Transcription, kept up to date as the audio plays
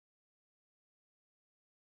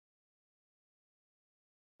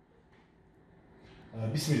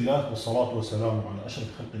بسم الله والصلاة والسلام على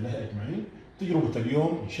أشرف خلق الله أجمعين. تجربة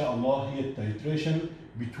اليوم إن شاء الله هي التitration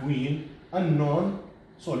between unknown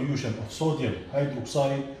solution of sodium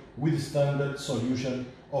hydroxide with standard solution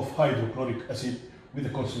of hydrochloric acid with a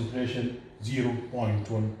concentration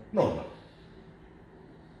 0.1 normal.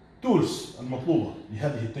 tools المطلوبة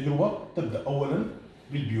لهذه التجربة تبدأ أولا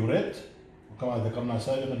بالبيوريت، وكما ذكرنا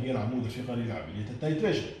سابقا هي العمود الفقري لعملية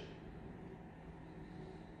التايتريشن.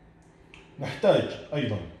 نحتاج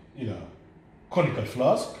أيضا إلى كونيكال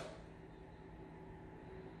فلاسك،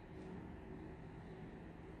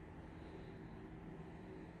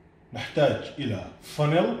 نحتاج إلى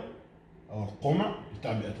فانيل أو القمع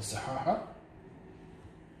لتعبئة الصحاحة،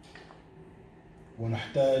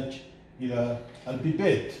 ونحتاج إلى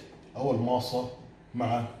البيبيت أو الماصة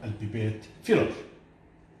مع البيبيت فيلر.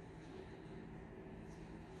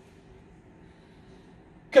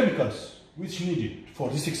 Chemicals which needed for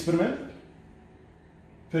this experiment: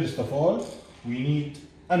 first of all, we need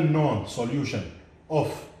unknown solution of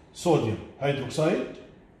sodium hydroxide,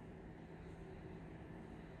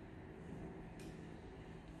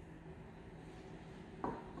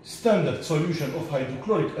 standard solution of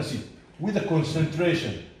hydrochloric acid with a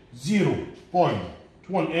concentration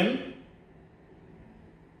 0.1 N,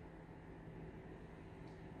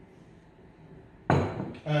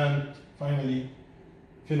 and finally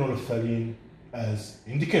phenolphthalein as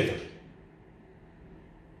indicator.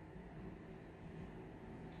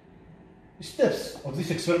 Steps of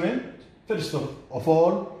this experiment: first of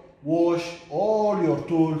all, wash all your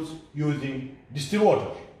tools using distilled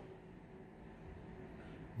water.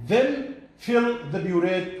 Then fill the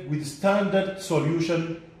burette with standard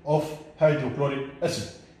solution of hydrochloric acid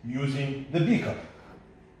using the beaker.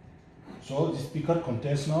 So this beaker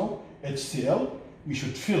contains now HCl. We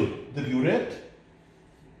should fill the burette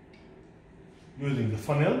using the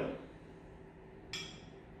funnel.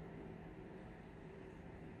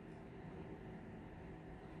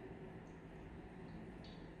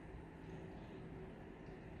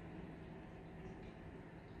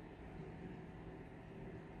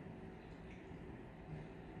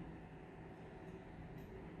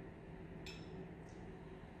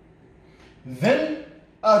 Then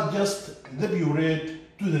adjust the burette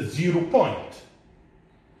to the 0 point.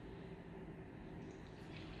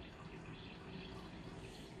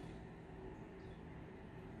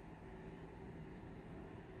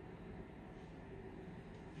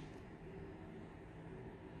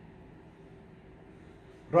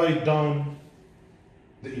 Write down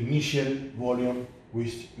the initial volume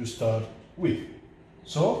which you start with.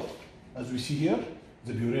 So, as we see here,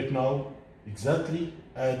 the burette now exactly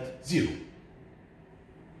at 0.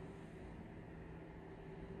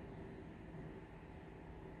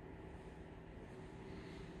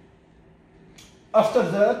 After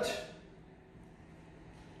that,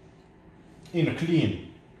 in a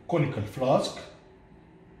clean conical flask,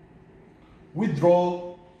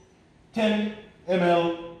 withdraw 10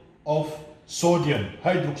 ml of sodium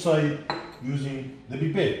hydroxide using the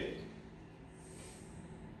pipette.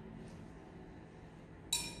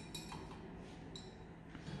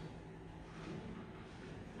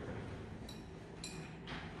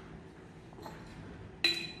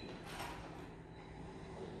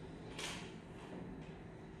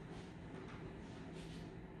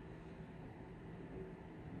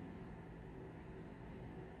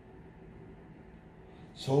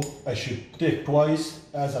 So I should take twice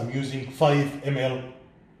as I'm using 5 ml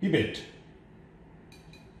pipette.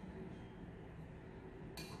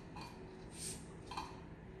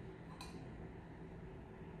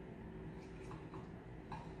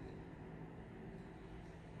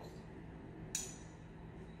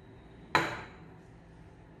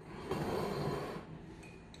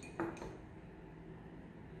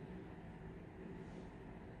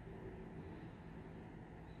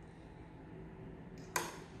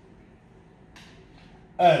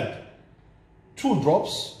 Add 2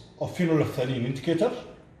 drops of phenolphthalein indicator,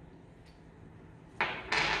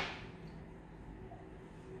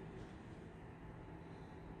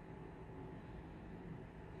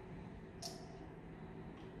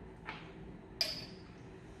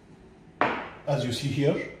 as you see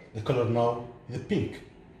here, the color now is pink,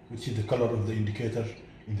 which is the color of the indicator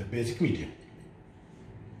in the basic medium.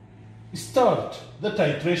 Start the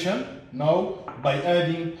titration now by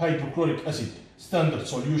adding hydrochloric acid standard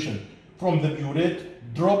solution from the burette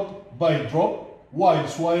drop by drop while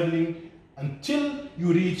swirling until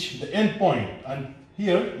you reach the end point. And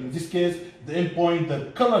here, in this case, the end point, the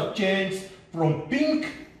color changes from pink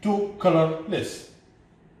to colorless.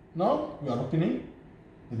 Now we are opening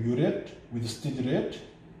the burette with a steady rate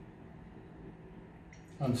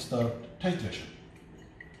and start titration.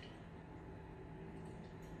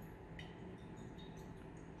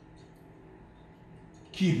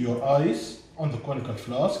 keep your eyes on the conical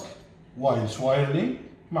flask while swirling.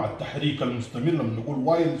 مع التحريك المستمر. لما نقول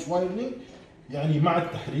while swirling يعني مع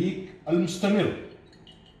التحريك المستمر.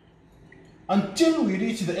 Until we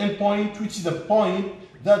reach the end point, which is the point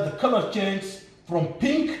that the color changes from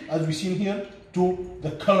pink, as we see here, to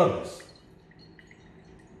the colorless.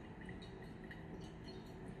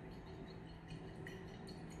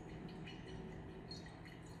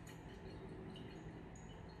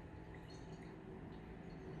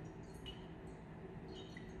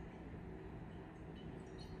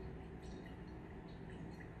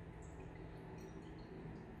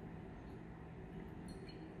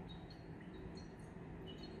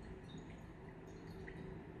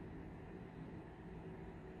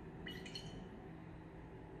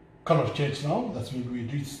 Color change now, that means we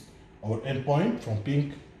reach our end point from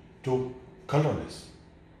pink to colorless.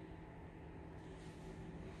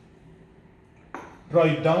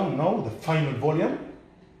 Write down now the final volume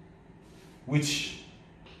which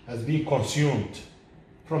has been consumed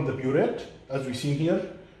from the burette, as we see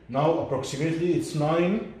here. Now approximately it's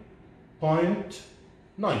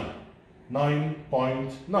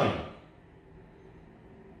 9.9.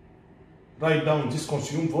 Write down this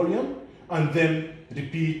consumed volume and then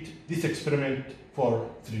repeat this experiment for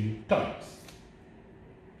 3 times.